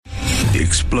the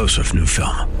explosive new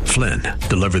film, Flynn,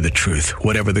 Deliver the Truth,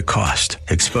 Whatever the Cost,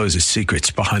 exposes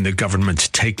secrets behind the government's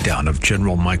takedown of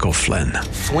General Michael Flynn.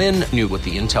 Flynn knew what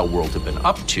the intel world had been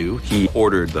up to. He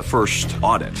ordered the first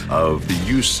audit of the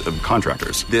use of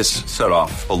contractors. This set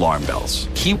off alarm bells.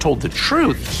 He told the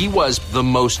truth. He was the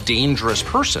most dangerous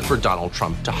person for Donald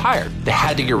Trump to hire. They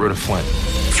had to get rid of Flynn.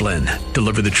 Flynn,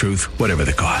 Deliver the Truth, Whatever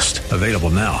the Cost. Available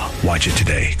now. Watch it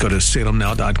today. Go to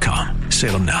salemnow.com.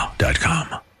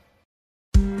 salemnow.com.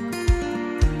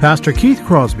 Pastor Keith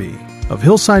Crosby of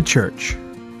Hillside Church.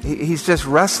 He's just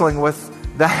wrestling with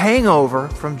the hangover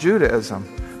from Judaism.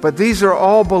 But these are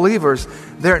all believers.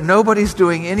 Nobody's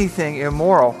doing anything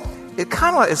immoral. It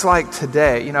kind of is like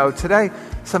today. Today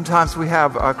sometimes we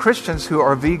have Christians who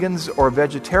are vegans or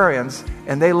vegetarians,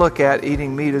 and they look at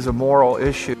eating meat as a moral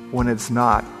issue when it's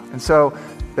not. And so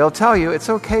they'll tell you it's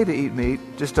okay to eat meat,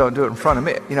 just don't do it in front of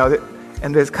me.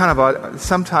 And there's kind of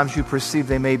sometimes you perceive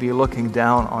they may be looking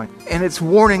down on you. And it's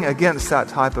warning against that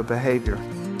type of behavior.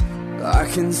 I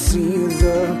can see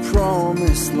the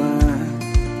promised land,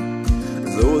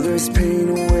 though there's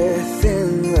pain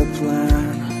within the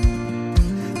plan.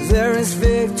 There is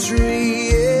victory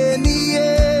in the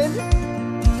end.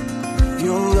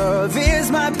 Your love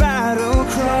is my battle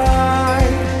cry,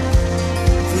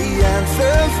 the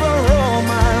answer for all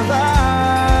my life.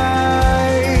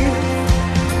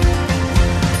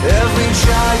 Every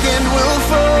giant will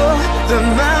fall, the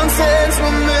mountains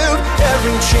will move.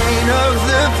 Every chain of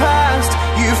the past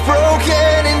you've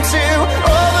broken into.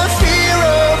 All the fear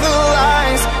of the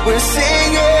lies, we're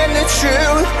singing the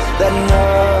truth, that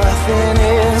nothing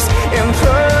is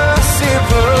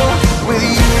impossible with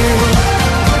you.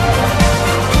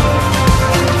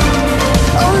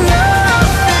 Oh,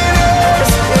 nothing is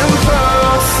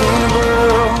impossible.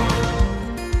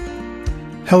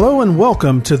 Hello and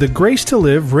welcome to the Grace to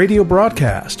Live radio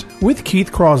broadcast with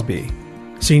Keith Crosby,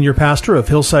 Senior Pastor of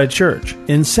Hillside Church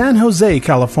in San Jose,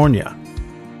 California.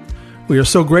 We are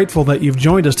so grateful that you've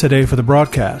joined us today for the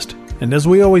broadcast. And as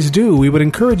we always do, we would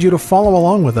encourage you to follow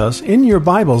along with us in your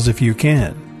Bibles if you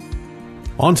can.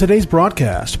 On today's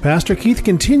broadcast, Pastor Keith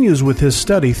continues with his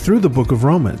study through the book of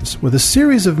Romans with a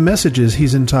series of messages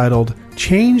he's entitled,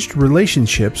 Changed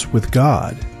Relationships with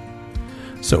God.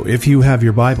 So if you have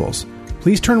your Bibles,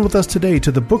 please turn with us today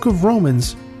to the book of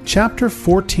Romans, chapter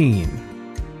 14.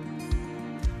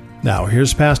 Now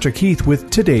here's Pastor Keith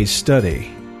with today's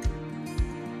study.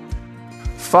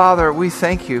 Father, we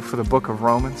thank you for the book of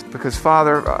Romans because,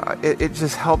 Father, it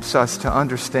just helps us to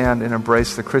understand and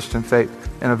embrace the Christian faith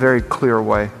in a very clear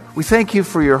way. We thank you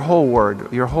for your whole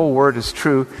word. Your whole word is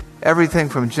true, everything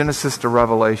from Genesis to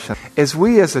Revelation. As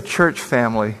we as a church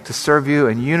family to serve you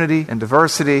in unity and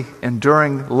diversity,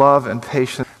 enduring love and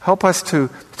patience, help us to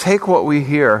take what we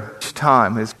hear each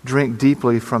time is drink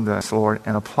deeply from this, Lord,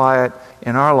 and apply it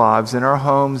in our lives, in our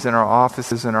homes, in our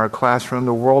offices, in our classroom,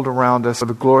 the world around us, for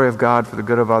the glory of God, for the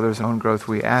good of others, and own growth,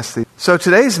 we ask thee. So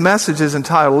today's message is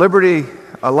entitled Liberty,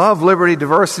 Love, Liberty,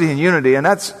 Diversity, and Unity, and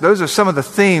those are some of the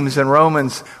themes in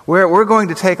Romans where we're going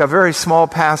to take a very small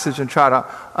passage and try to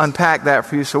unpack that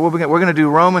for you. So we're going to do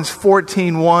Romans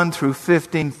 14:1 through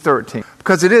 15:13,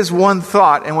 because it is one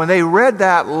thought, and when they read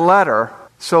that letter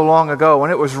so long ago, when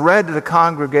it was read to the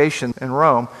congregation in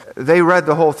Rome, they read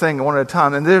the whole thing one at a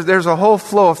time. And there's a whole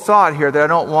flow of thought here that I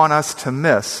don't want us to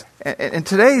miss. And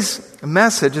today's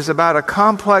message is about a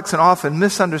complex and often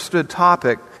misunderstood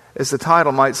topic, as the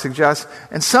title might suggest.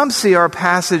 And some see our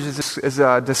passage as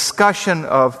a discussion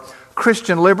of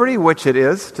Christian liberty, which it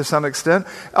is to some extent.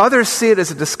 Others see it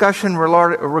as a discussion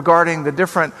regarding the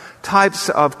different types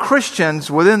of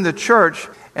Christians within the church,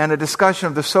 and a discussion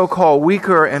of the so-called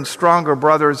weaker and stronger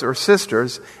brothers or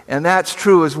sisters. And that's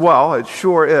true as well. It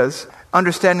sure is.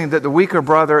 Understanding that the weaker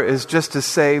brother is just as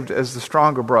saved as the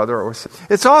stronger brother or sister.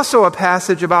 It's also a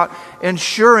passage about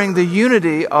ensuring the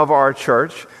unity of our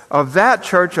church, of that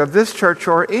church, of this church,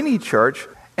 or any church,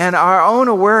 and our own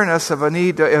awareness of a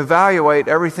need to evaluate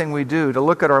everything we do, to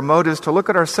look at our motives, to look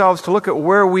at ourselves, to look at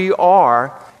where we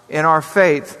are in our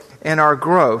faith and our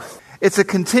growth. It's a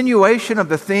continuation of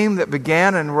the theme that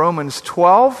began in Romans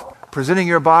 12, presenting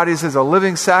your bodies as a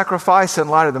living sacrifice in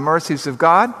light of the mercies of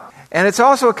God. And it's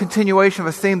also a continuation of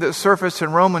a theme that surfaced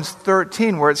in Romans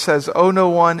 13, where it says, "Owe no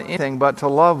one anything but to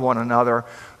love one another,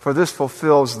 for this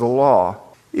fulfills the law."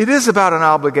 It is about an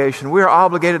obligation. We are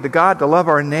obligated to God to love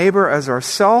our neighbor as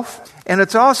ourselves. And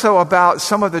it's also about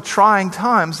some of the trying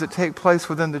times that take place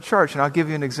within the church. And I'll give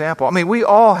you an example. I mean, we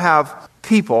all have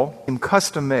people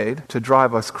custom made to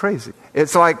drive us crazy.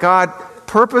 It's like God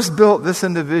purpose-built this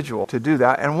individual to do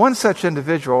that. And one such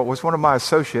individual was one of my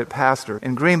associate pastors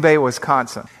in Green Bay,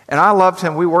 Wisconsin. And I loved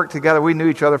him. We worked together. We knew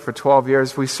each other for 12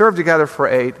 years. We served together for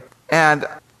 8. And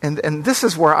this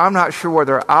is where I'm not sure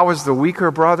whether I was the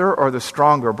weaker brother or the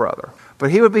stronger brother.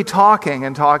 But he would be talking,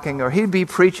 or he'd be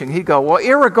preaching. He'd go, well,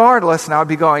 irregardless. And I would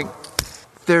be going,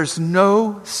 there's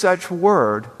no such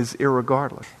word as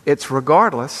irregardless. It's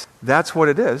regardless. That's what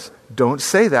it is. Don't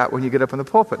say that when you get up in the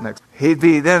pulpit next. He'd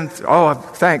be then, oh,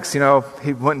 thanks. He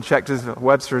went and checked his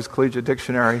Webster's Collegiate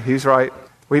Dictionary. He's right.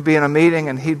 We'd be in a meeting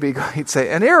and he'd say,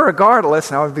 and irregardless.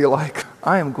 And I would be like,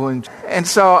 I am going to. And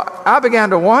so I began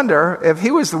to wonder if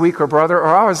he was the weaker brother or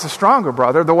I was the stronger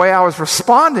brother, the way I was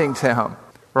responding to him.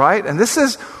 Right? And this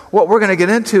is what we're going to get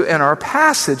into in our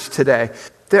passage today.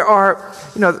 There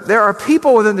are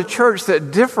people within the church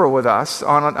that differ with us in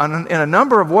a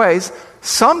number of ways.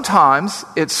 Sometimes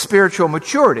it's spiritual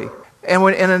maturity. And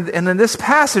in this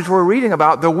passage we're reading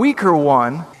about, the weaker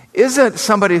one isn't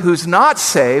somebody who's not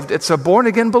saved. It's a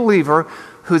born-again believer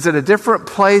who's at a different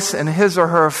place in his or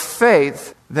her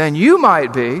faith than you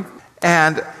might be.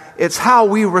 And it's how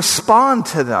we respond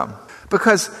to them.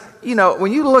 Because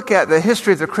when you look at the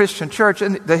history of the Christian church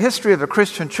and the history of the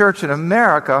Christian church in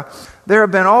America, there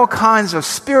have been all kinds of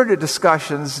spirited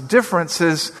discussions,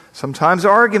 differences, sometimes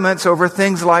arguments over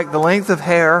things like the length of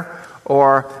hair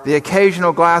or the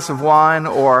occasional glass of wine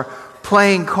or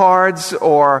playing cards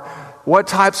or what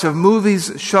types of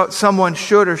movies someone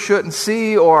should or shouldn't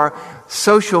see or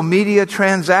social media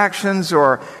transactions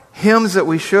or hymns that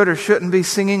we should or shouldn't be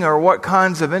singing or what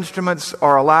kinds of instruments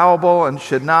are allowable and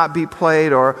should not be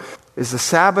played, or is the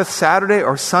Sabbath Saturday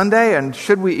or Sunday and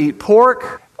should we eat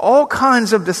pork? All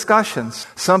kinds of discussions.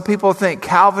 Some people think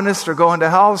Calvinists are going to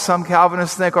hell. Some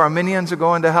Calvinists think Arminians are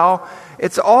going to hell.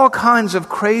 It's all kinds of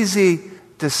crazy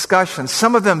discussions.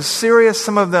 Some of them serious,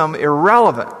 some of them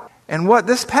irrelevant. And what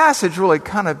this passage really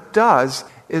kind of does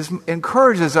is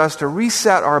encourages us to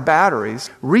reset our batteries,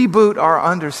 reboot our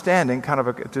understanding,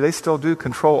 do they still do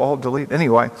Control-Alt-Delete?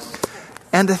 Anyway,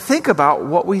 and to think about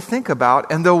what we think about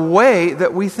and the way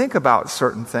that we think about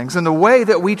certain things and the way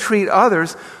that we treat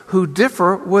others who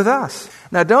differ with us.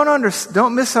 Now,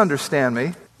 don't misunderstand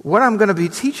me. What I'm going to be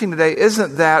teaching today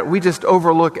isn't that we just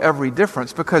overlook every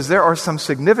difference, because there are some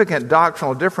significant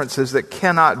doctrinal differences that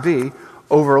cannot be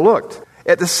overlooked.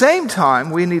 At the same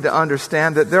time, we need to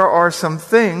understand that there are some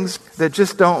things that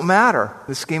just don't matter,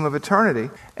 the scheme of eternity,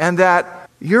 and that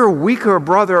your weaker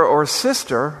brother or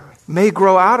sister may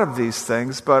grow out of these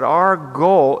things, but our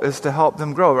goal is to help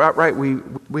them grow. Right?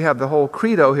 We have the whole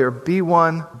credo here: be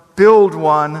one, build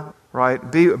one. Right?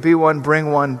 Be one,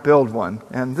 bring one, build one.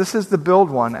 And this is the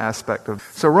build one aspect of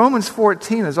it. So Romans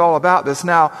 14 is all about this.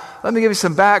 Now, let me give you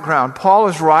some background. Paul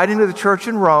is writing to the church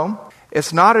in Rome.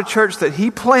 It's not a church that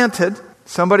he planted.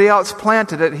 Somebody else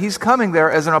planted it. He's coming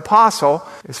there as an apostle.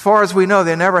 As far as we know,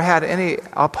 they never had any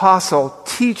apostle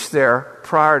teach there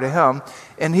prior to him.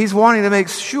 And he's wanting to make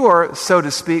sure, so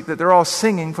to speak, that they're all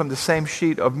singing from the same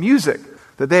sheet of music,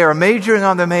 that they are majoring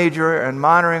on the major and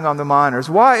minoring on the minors.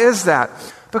 Why is that?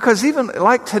 Because even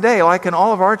like today, like in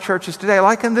all of our churches today,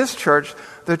 like in this church,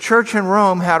 the church in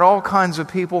Rome had all kinds of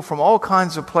people from all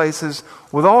kinds of places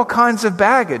with all kinds of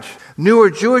baggage. Newer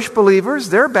Jewish believers,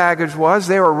 their baggage was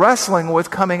they were wrestling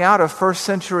with coming out of first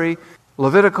century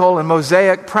Levitical and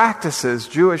Mosaic practices,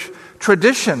 Jewish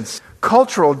traditions,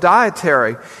 cultural,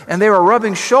 dietary, and they were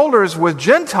rubbing shoulders with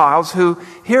Gentiles who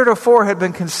heretofore had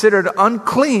been considered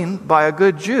unclean by a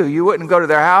good Jew. You wouldn't go to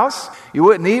their house, you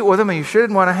wouldn't eat with them, and you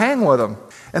shouldn't want to hang with them.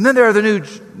 And then there are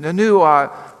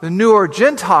the newer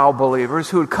Gentile believers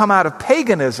who had come out of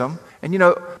paganism.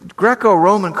 And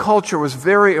Greco-Roman culture was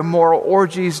very immoral: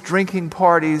 orgies, drinking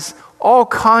parties, all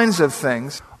kinds of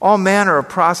things, all manner of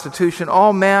prostitution,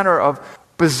 all manner of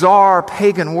bizarre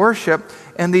pagan worship.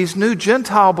 And these new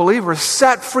Gentile believers,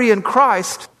 set free in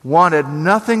Christ, wanted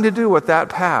nothing to do with that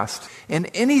past.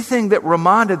 And anything that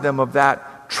reminded them of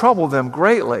that troubled them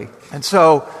greatly. And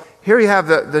so here you have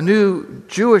the new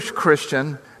Jewish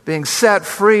Christian being set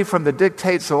free from the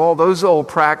dictates of all those old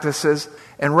practices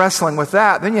and wrestling with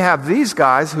that. Then you have these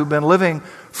guys who've been living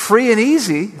free and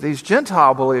easy, these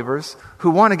Gentile believers, who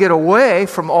want to get away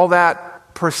from all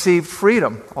that perceived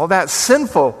freedom, all that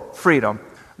sinful freedom.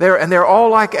 They're all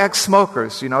like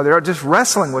ex-smokers, they're just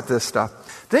wrestling with this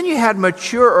stuff. Then you had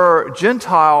mature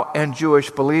Gentile and Jewish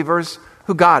believers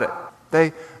who got it.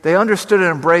 They understood and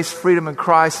embraced freedom in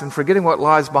Christ, and forgetting what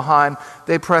lies behind,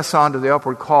 they press on to the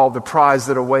upward call, the prize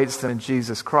that awaits them in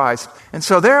Jesus Christ. And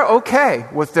so they're okay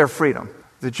with their freedom.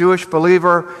 The Jewish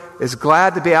believer is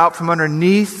glad to be out from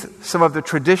underneath some of the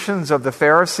traditions of the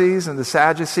Pharisees and the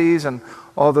Sadducees and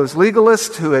all those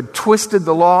legalists who had twisted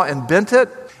the law and bent it.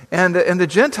 And the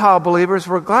Gentile believers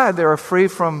were glad they were free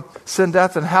from sin,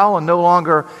 death, and hell, and no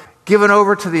longer given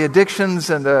over to the addictions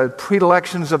and the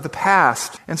predilections of the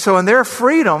past. And so in their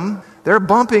freedom, they're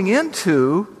bumping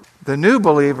into the new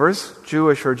believers,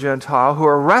 Jewish or Gentile, who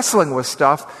are wrestling with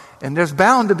stuff, and there's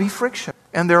bound to be friction.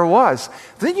 And there was.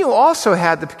 Then you also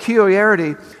had the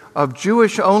peculiarity of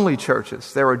Jewish-only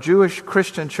churches. There were Jewish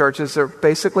Christian churches that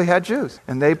basically had Jews,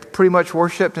 and they pretty much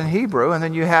worshipped in Hebrew. And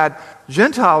then you had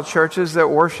Gentile churches that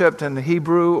worshipped in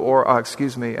Hebrew or,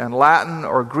 in Latin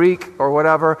or Greek or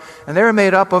whatever, and they were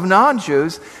made up of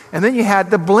non-Jews. And then you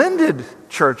had the blended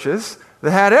churches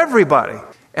that had everybody.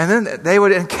 And then they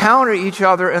would encounter each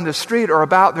other in the street or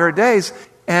about their days,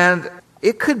 and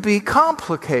it could be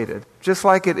complicated, just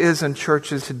like it is in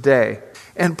churches today.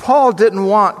 And Paul didn't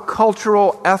want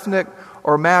cultural, ethnic,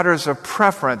 or matters of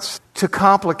preference to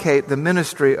complicate the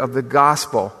ministry of the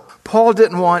gospel. Paul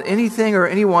didn't want anything or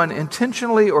anyone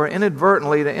intentionally or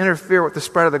inadvertently to interfere with the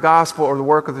spread of the gospel or the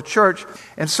work of the church.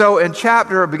 And so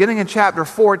beginning in chapter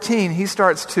 14, he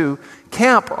starts to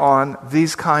camp on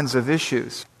these kinds of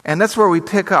issues. And that's where we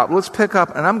pick up. Let's pick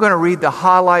up, and I'm going to read the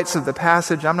highlights of the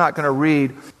passage. I'm not going to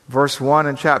read verse 1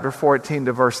 in chapter 14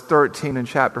 to verse 13 in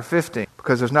chapter 15,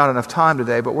 because there's not enough time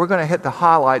today, but we're going to hit the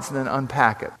highlights and then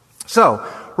unpack it. So,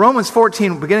 Romans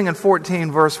 14, beginning in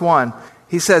 14, verse 1,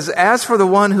 he says, "As for the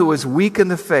one who is weak in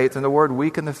the faith," and the word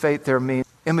weak in the faith there means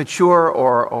immature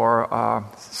or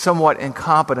somewhat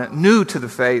incompetent, new to the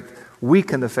faith,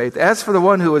 weak in the faith. "As for the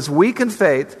one who is weak in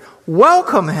faith,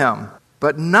 welcome him,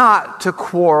 but not to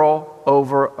quarrel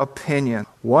over opinion.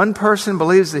 One person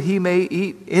believes that he may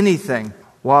eat anything,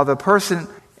 while the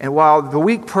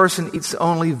weak person eats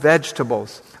only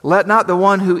vegetables. Let not the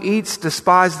one who eats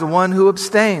despise the one who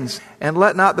abstains, and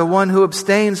let not the one who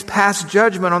abstains pass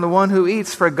judgment on the one who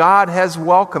eats, for God has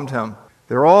welcomed him."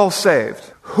 They're all saved.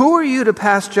 "Who are you to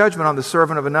pass judgment on the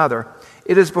servant of another?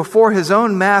 It is before his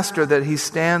own master that he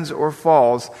stands or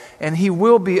falls, and he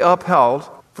will be upheld,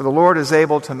 for the Lord is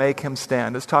able to make him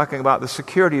stand." It's talking about the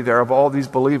security there of all these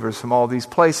believers from all these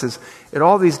places, at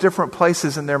all these different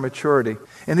places in their maturity.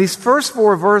 In these first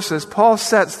 4 verses, Paul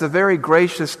sets the very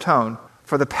gracious tone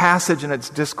for the passage and its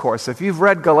discourse. If you've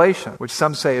read Galatians, which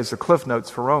some say is the Cliff Notes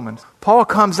for Romans, Paul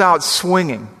comes out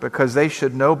swinging because they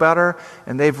should know better,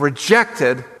 and they've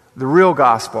rejected the real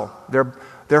gospel.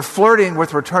 They're flirting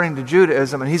with returning to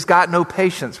Judaism, and he's got no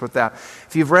patience with that.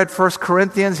 If you've read 1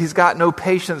 Corinthians, he's got no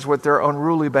patience with their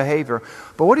unruly behavior.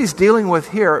 But what he's dealing with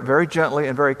here, very gently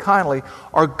and very kindly,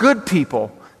 are good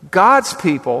people, God's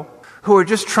people, who are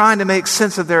just trying to make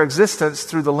sense of their existence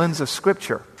through the lens of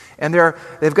Scripture. And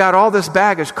they've got all this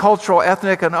baggage, cultural,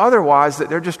 ethnic, and otherwise, that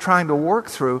they're just trying to work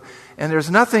through. And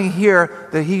there's nothing here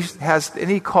that he has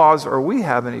any cause, or we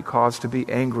have any cause, to be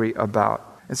angry about.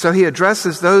 And so he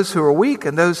addresses those who are weak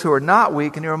and those who are not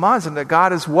weak, and he reminds them that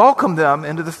God has welcomed them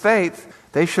into the faith.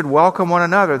 They should welcome one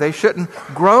another. They shouldn't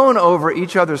groan over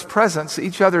each other's presence,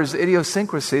 each other's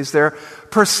idiosyncrasies, their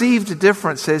perceived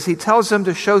differences. He tells them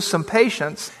to show some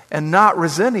patience and not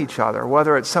resent each other,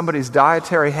 whether it's somebody's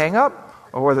dietary hang-up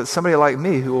or whether it's somebody like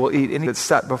me who will eat anything that's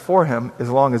set before him as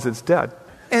long as it's dead.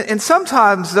 And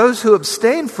sometimes those who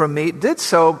abstained from meat did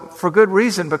so for good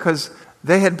reason, because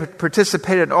they had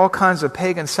participated in all kinds of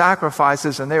pagan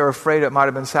sacrifices, and they were afraid it might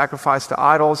have been sacrificed to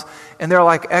idols, and they're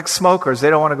like ex-smokers. They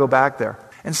don't want to go back there.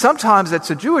 And sometimes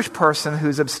it's a Jewish person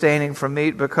who's abstaining from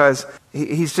meat because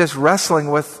he's just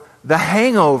wrestling with the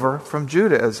hangover from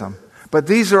Judaism. But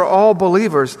these are all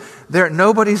believers.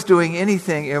 Nobody's doing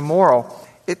anything immoral.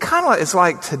 It kind of is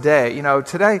like today.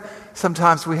 Today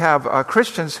sometimes we have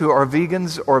Christians who are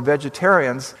vegans or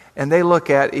vegetarians, and they look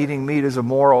at eating meat as a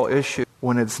moral issue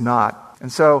when it's not.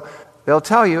 And so they'll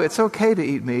tell you it's okay to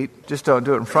eat meat, just don't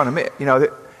do it in front of me.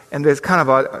 And there's kind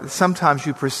of sometimes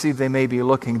you perceive they may be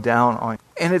looking down on you.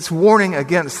 And it's warning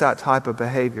against that type of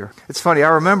behavior. It's funny, I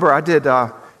remember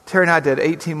Terry and I did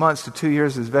 18 months to 2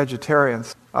 years as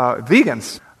vegans.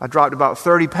 I dropped about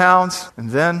 30 pounds, and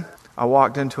then I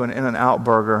walked into an In-N-Out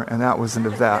burger, and that was the end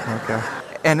of that, okay?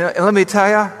 And let me tell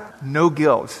you, no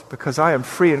guilt, because I am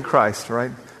free in Christ, right?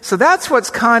 So that's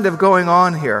what's kind of going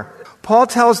on here. Paul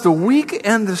tells the weak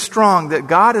and the strong that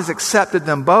God has accepted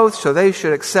them both, so they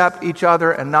should accept each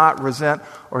other and not resent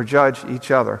or judge each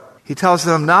other. He tells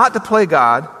them not to play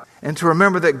God and to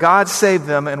remember that God saved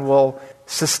them and will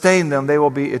sustain them. They will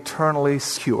be eternally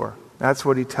secure. That's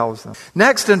what he tells them.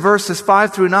 Next, in verses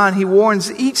 5 through 9, he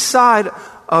warns each side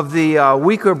of the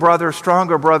weaker brother,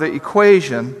 stronger brother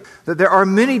equation that there are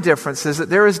many differences, that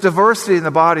there is diversity in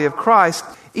the body of Christ,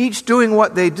 each doing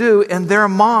what they do in their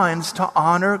minds to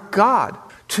honor God,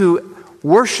 to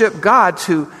worship God,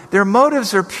 their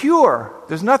motives are pure.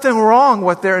 There's nothing wrong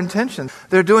with their intentions.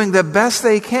 They're doing the best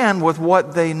they can with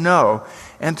what they know.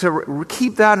 And to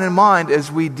keep that in mind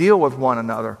as we deal with one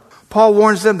another. Paul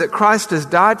warns them that Christ has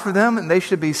died for them and they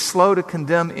should be slow to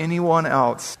condemn anyone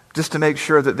else, just to make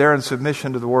sure that they're in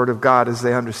submission to the Word of God as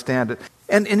they understand it.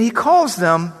 And he calls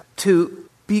them to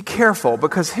be careful,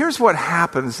 because here's what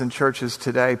happens in churches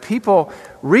today. People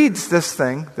read this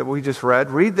thing that we just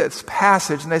read this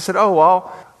passage, and they said, oh, well,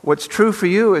 what's true for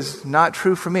you is not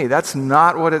true for me. That's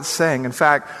not what it's saying. In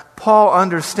fact, Paul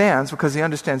understands, because he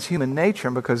understands human nature,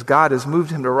 and because God has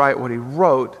moved him to write what he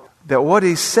wrote, that what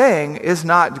he's saying is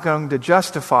not going to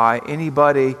justify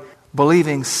anybody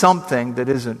believing something that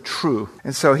isn't true.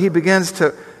 And so he begins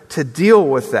to deal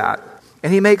with that.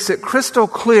 And he makes it crystal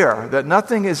clear that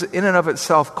nothing is in and of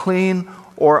itself clean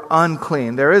or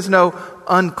unclean. There is no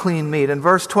unclean meat. In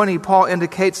verse 20, Paul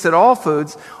indicates that all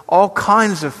foods, all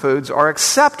kinds of foods, are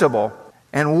acceptable,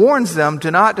 and warns them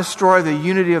to not destroy the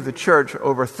unity of the church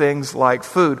over things like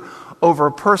food,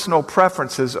 over personal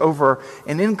preferences, over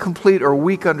an incomplete or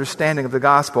weak understanding of the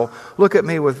gospel. Look at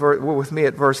me with me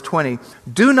at verse 20.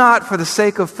 Do not, for the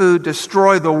sake of food,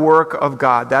 destroy the work of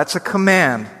God. That's a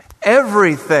command.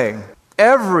 Everything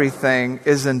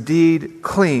is indeed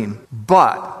clean.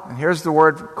 But, and here's the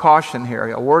word caution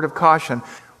here, a word of caution.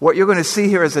 What you're going to see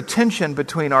here is a tension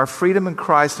between our freedom in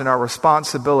Christ and our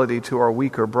responsibility to our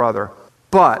weaker brother.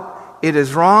 But it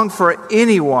is wrong for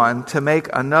anyone to make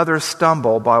another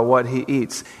stumble by what he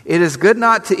eats. It is good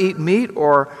not to eat meat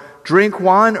or drink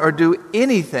wine or do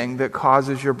anything that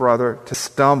causes your brother to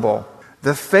stumble.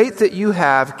 The faith that you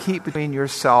have, keep between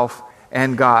yourself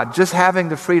and God. Just having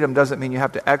the freedom doesn't mean you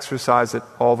have to exercise it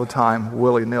all the time,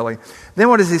 willy-nilly. Then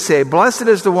what does he say? Blessed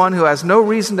is the one who has no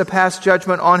reason to pass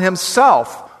judgment on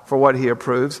himself for what he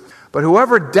approves. But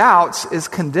whoever doubts is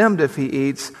condemned if he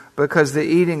eats, because the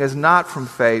eating is not from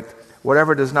faith.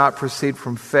 Whatever does not proceed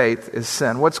from faith is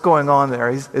sin. What's going on there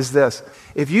is this.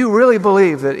 If you really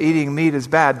believe that eating meat is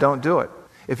bad, don't do it.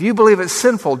 If you believe it's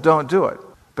sinful, don't do it.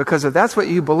 Because if that's what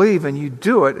you believe and you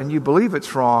do it and you believe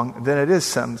it's wrong, then it is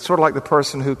sin. It's sort of like the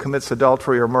person who commits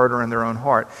adultery or murder in their own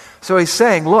heart. So he's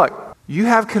saying, look, you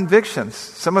have convictions.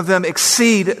 Some of them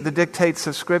exceed the dictates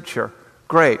of Scripture.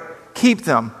 Great. Keep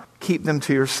them. Keep them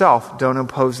to yourself. Don't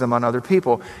impose them on other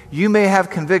people. You may have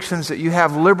convictions that you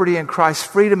have liberty in Christ,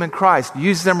 freedom in Christ.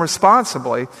 Use them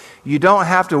responsibly. You don't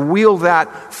have to wield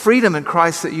that freedom in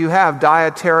Christ that you have,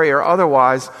 dietary or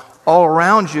otherwise, all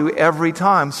around you every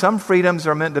time. Some freedoms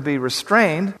are meant to be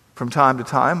restrained from time to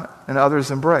time, and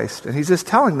others embraced. And he's just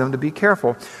telling them to be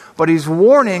careful. But he's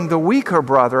warning the weaker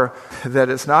brother that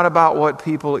it's not about what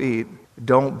people eat.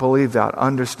 Don't believe that.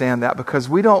 Understand that, because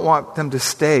we don't want them to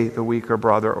stay the weaker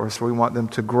brother, or so we want them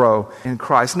to grow in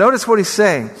Christ. Notice what he's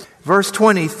saying. Verse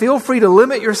 20, feel free to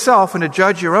limit yourself and to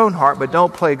judge your own heart, but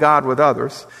don't play God with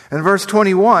others. And verse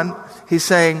 21, he's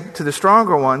saying to the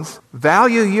stronger ones,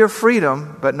 value your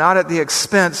freedom, but not at the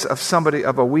expense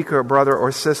of a weaker brother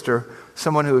or sister,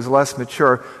 someone who is less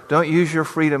mature. Don't use your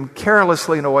freedom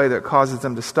carelessly in a way that causes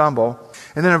them to stumble.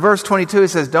 And then in verse 22, he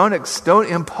says, don't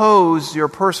impose your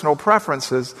personal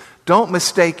preferences. Don't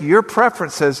mistake your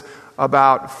preferences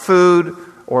about food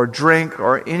or drink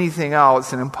or anything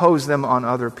else and impose them on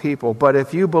other people. But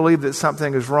if you believe that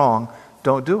something is wrong,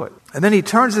 don't do it. And then he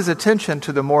turns his attention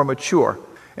to the more mature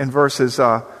in verses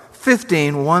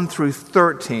 15, 1 through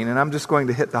 13. And I'm just going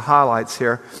to hit the highlights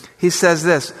here. He says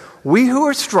this, we who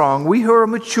are strong, we who are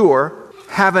mature,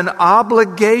 have an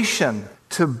obligation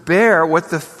to bear with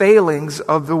the failings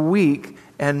of the weak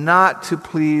and not to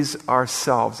please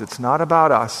ourselves. It's not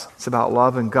about us. It's about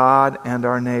loving God and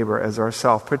our neighbor as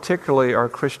ourselves, particularly our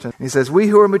Christian. He says, we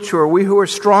who are mature, we who are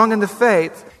strong in the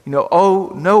faith,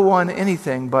 owe no one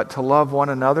anything but to love one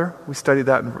another. We studied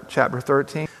that in chapter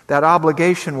 13. That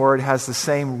obligation word has the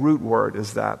same root word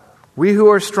as that. We who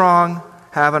are strong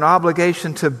have an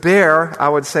obligation to bear, I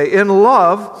would say, in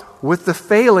love with the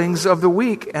failings of the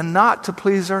weak and not to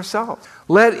please ourselves.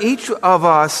 Let each of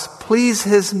us please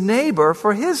his neighbor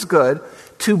for his good,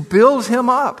 to build him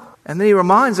up. And then he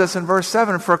reminds us in verse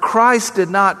 7, for Christ did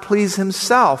not please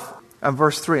himself.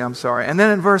 Verse 3, I'm sorry. And then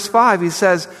in verse 5, he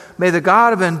says, may the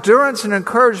God of endurance and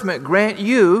encouragement grant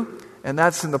you, and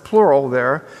that's in the plural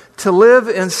there, to live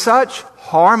in such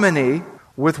harmony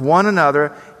with one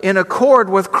another in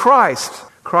accord with Christ.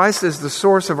 Christ is the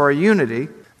source of our unity.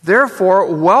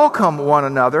 Therefore, welcome one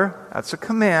another. That's a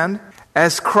command.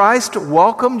 As Christ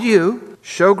welcomed you,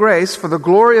 show grace for the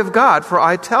glory of God. For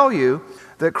I tell you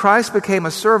that Christ became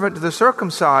a servant to the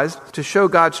circumcised to show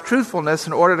God's truthfulness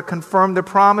in order to confirm the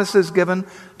promises given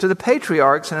to the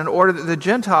patriarchs and in order that the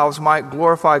Gentiles might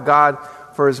glorify God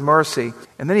for his mercy.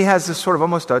 And then he has this sort of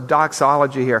almost a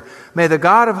doxology here. May the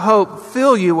God of hope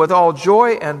fill you with all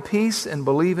joy and peace in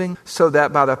believing, so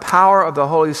that by the power of the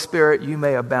Holy Spirit you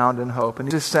may abound in hope. And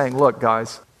he's just saying, look,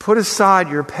 guys, put aside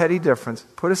your petty difference.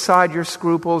 Put aside your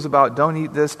scruples about don't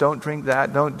eat this, don't drink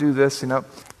that, don't do this,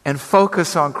 and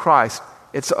focus on Christ.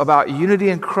 It's about unity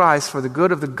in Christ for the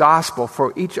good of the gospel,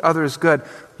 for each other's good.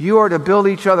 You are to build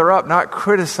each other up, not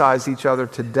criticize each other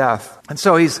to death. And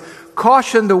so he's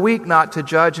cautioned the weak not to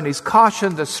judge, and he's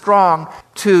cautioned the strong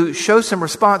to show some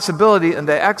responsibility in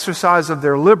the exercise of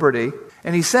their liberty.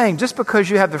 And he's saying, just because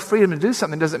you have the freedom to do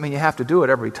something doesn't mean you have to do it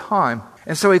every time.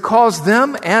 And so he calls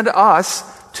them and us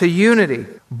to unity,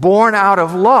 born out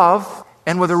of love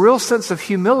and with a real sense of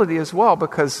humility as well,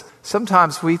 because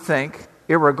sometimes we think,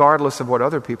 irregardless of what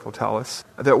other people tell us,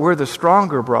 that we're the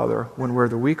stronger brother when we're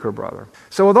the weaker brother.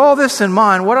 So with all this in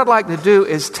mind, what I'd like to do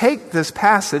is take this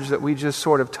passage that we just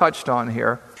sort of touched on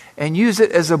here and use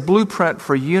it as a blueprint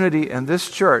for unity in this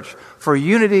church, for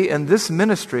unity in this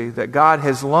ministry that God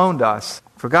has loaned us.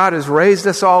 For God has raised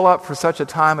us all up for such a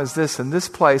time as this in this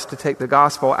place to take the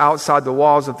gospel outside the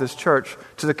walls of this church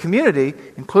to the community,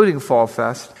 including Fall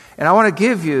Fest. And I want to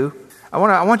give you I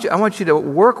want you to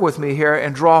work with me here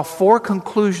and draw 4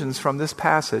 conclusions from this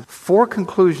passage. 4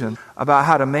 conclusions about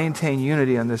how to maintain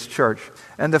unity in this church.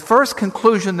 And the first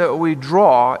conclusion that we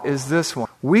draw is this one.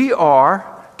 We are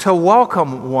to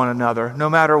welcome one another no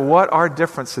matter what our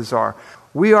differences are.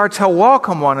 We are to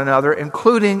welcome one another,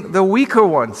 including the weaker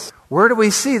ones. Where do we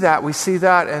see that? We see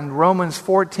that in Romans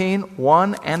 14,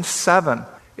 1 and 7.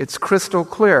 It's crystal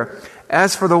clear.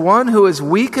 As for the one who is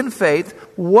weak in faith,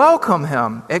 welcome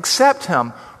him, accept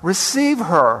him, receive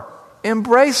her,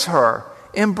 embrace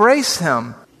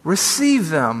him, receive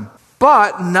them,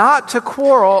 but not to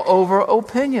quarrel over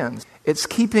opinions. It's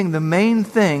keeping the main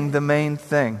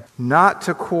thing, not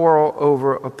to quarrel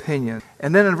over opinions.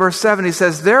 And then in verse 7 he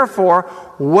says, therefore,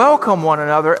 welcome one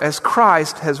another as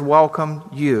Christ has welcomed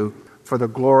you for the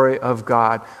glory of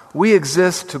God. We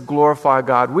exist to glorify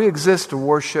God. We exist to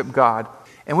worship God.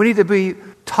 And we need to be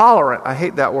tolerant. I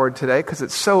hate that word today because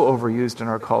it's so overused in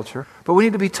our culture. But we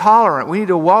need to be tolerant. We need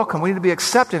to welcome. We need to be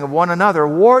accepting of one another,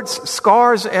 warts,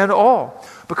 scars, and all.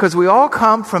 Because we all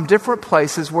come from different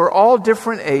places. We're all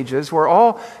different ages. We're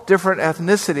all different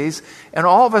ethnicities. And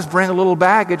all of us bring a little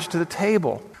baggage to the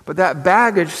table. But that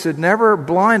baggage should never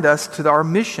blind us to our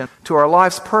mission, to our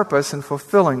life's purpose in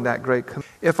fulfilling that great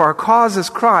commission. If our cause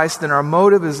is Christ, then our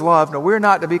motive is love. Now, we're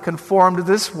not to be conformed to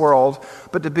this world,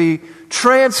 but to be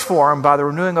transformed by the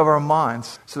renewing of our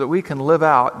minds so that we can live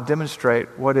out and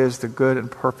demonstrate what is the good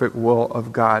and perfect will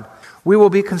of God. We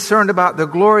will be concerned about the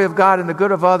glory of God and the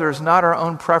good of others, not our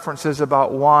own preferences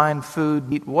about wine, food,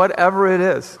 meat, whatever it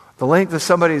is. The length of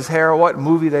somebody's hair, what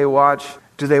movie they watch.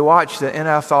 Do they watch the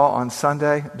NFL on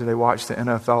Sunday? Do they watch the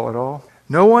NFL at all?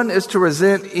 No one is to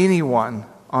resent anyone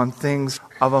on things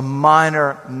of a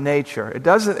minor nature.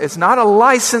 It's not a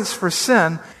license for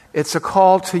sin. It's a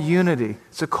call to unity.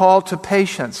 It's a call to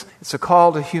patience. It's a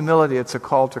call to humility. It's a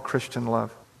call to Christian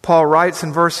love. Paul writes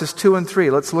in verses 2 and 3.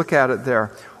 Let's look at it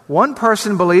there. One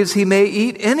person believes he may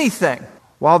eat anything,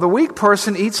 while the weak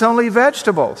person eats only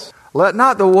vegetables. Let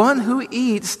not the one who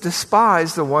eats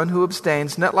despise the one who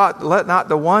abstains. Let not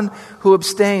the one who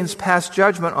abstains pass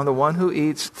judgment on the one who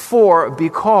eats,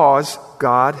 because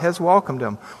God has welcomed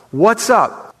him. What's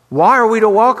up? Why are we to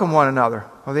welcome one another?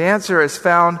 Well, the answer is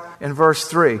found in verse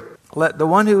 3. Let the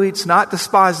one who eats not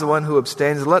despise the one who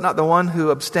abstains. Let not the one who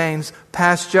abstains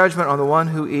pass judgment on the one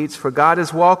who eats, for God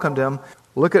has welcomed him.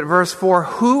 Look at verse 4.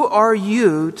 Who are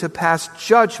you to pass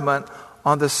judgment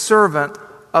on the servant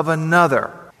of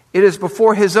another? It is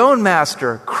before his own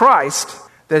master, Christ,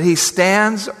 that he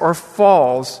stands or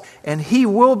falls, and he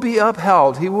will be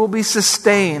upheld. He will be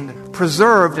sustained,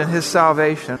 preserved in his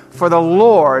salvation. For the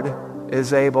Lord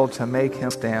is able to make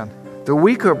him stand. The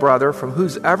weaker brother, from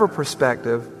whose ever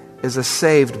perspective, is a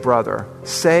saved brother.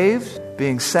 Saved,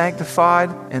 being sanctified,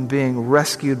 and being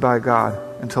rescued by God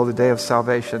until the day of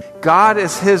salvation. God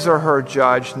is his or her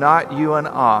judge, not you and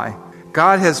I.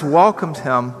 God has welcomed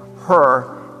him,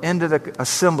 her, into the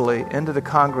assembly, into the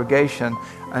congregation,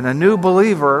 and a new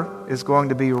believer is going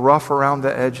to be rough around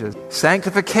the edges.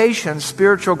 Sanctification,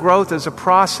 spiritual growth, is a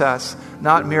process,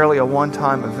 not merely a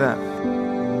one-time event.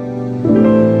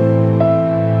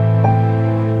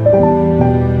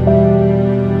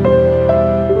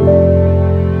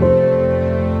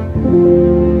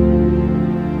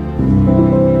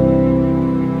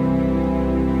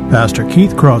 Pastor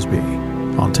Keith Crosby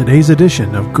on today's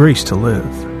edition of Grace to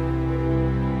Live.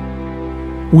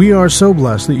 We are so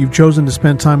blessed that you've chosen to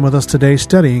spend time with us today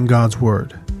studying God's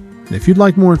Word. And if you'd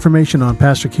like more information on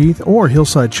Pastor Keith or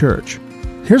Hillside Church,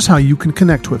 Here's how you can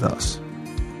connect with us.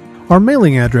 Our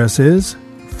mailing address is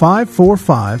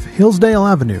 545 Hillsdale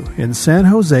Avenue in San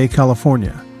Jose,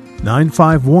 California,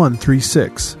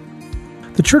 95136.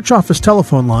 The church office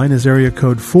telephone line is area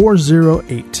code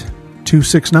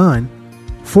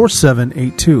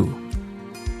 408-269-4782.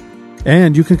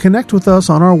 And you can connect with us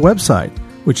on our website,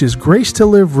 which is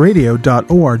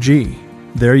gracetoliveradio.org.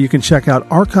 There you can check out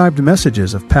archived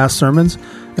messages of past sermons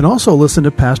and also listen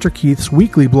to Pastor Keith's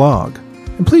weekly blog.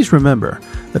 And please remember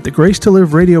that the Grace to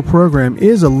Live radio program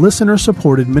is a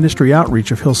listener-supported ministry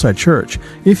outreach of Hillside Church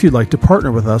if you'd like to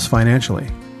partner with us financially.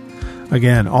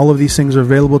 Again, all of these things are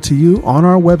available to you on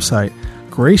our website,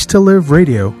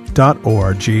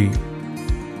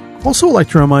 gracetoliveradio.org. Also, I'd like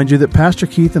to remind you that Pastor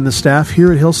Keith and the staff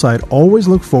here at Hillside always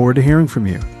look forward to hearing from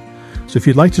you. So if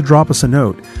you'd like to drop us a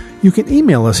note, you can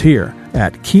email us here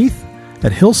at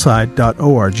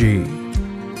keith@hillside.org.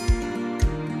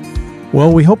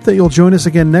 Well, we hope that you'll join us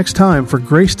again next time for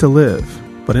Grace to Live.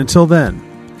 But until then,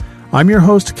 I'm your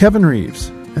host, Kevin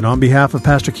Reeves, and on behalf of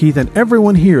Pastor Keith and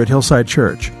everyone here at Hillside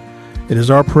Church, it is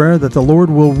our prayer that the Lord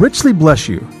will richly bless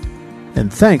you.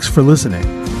 And thanks for listening.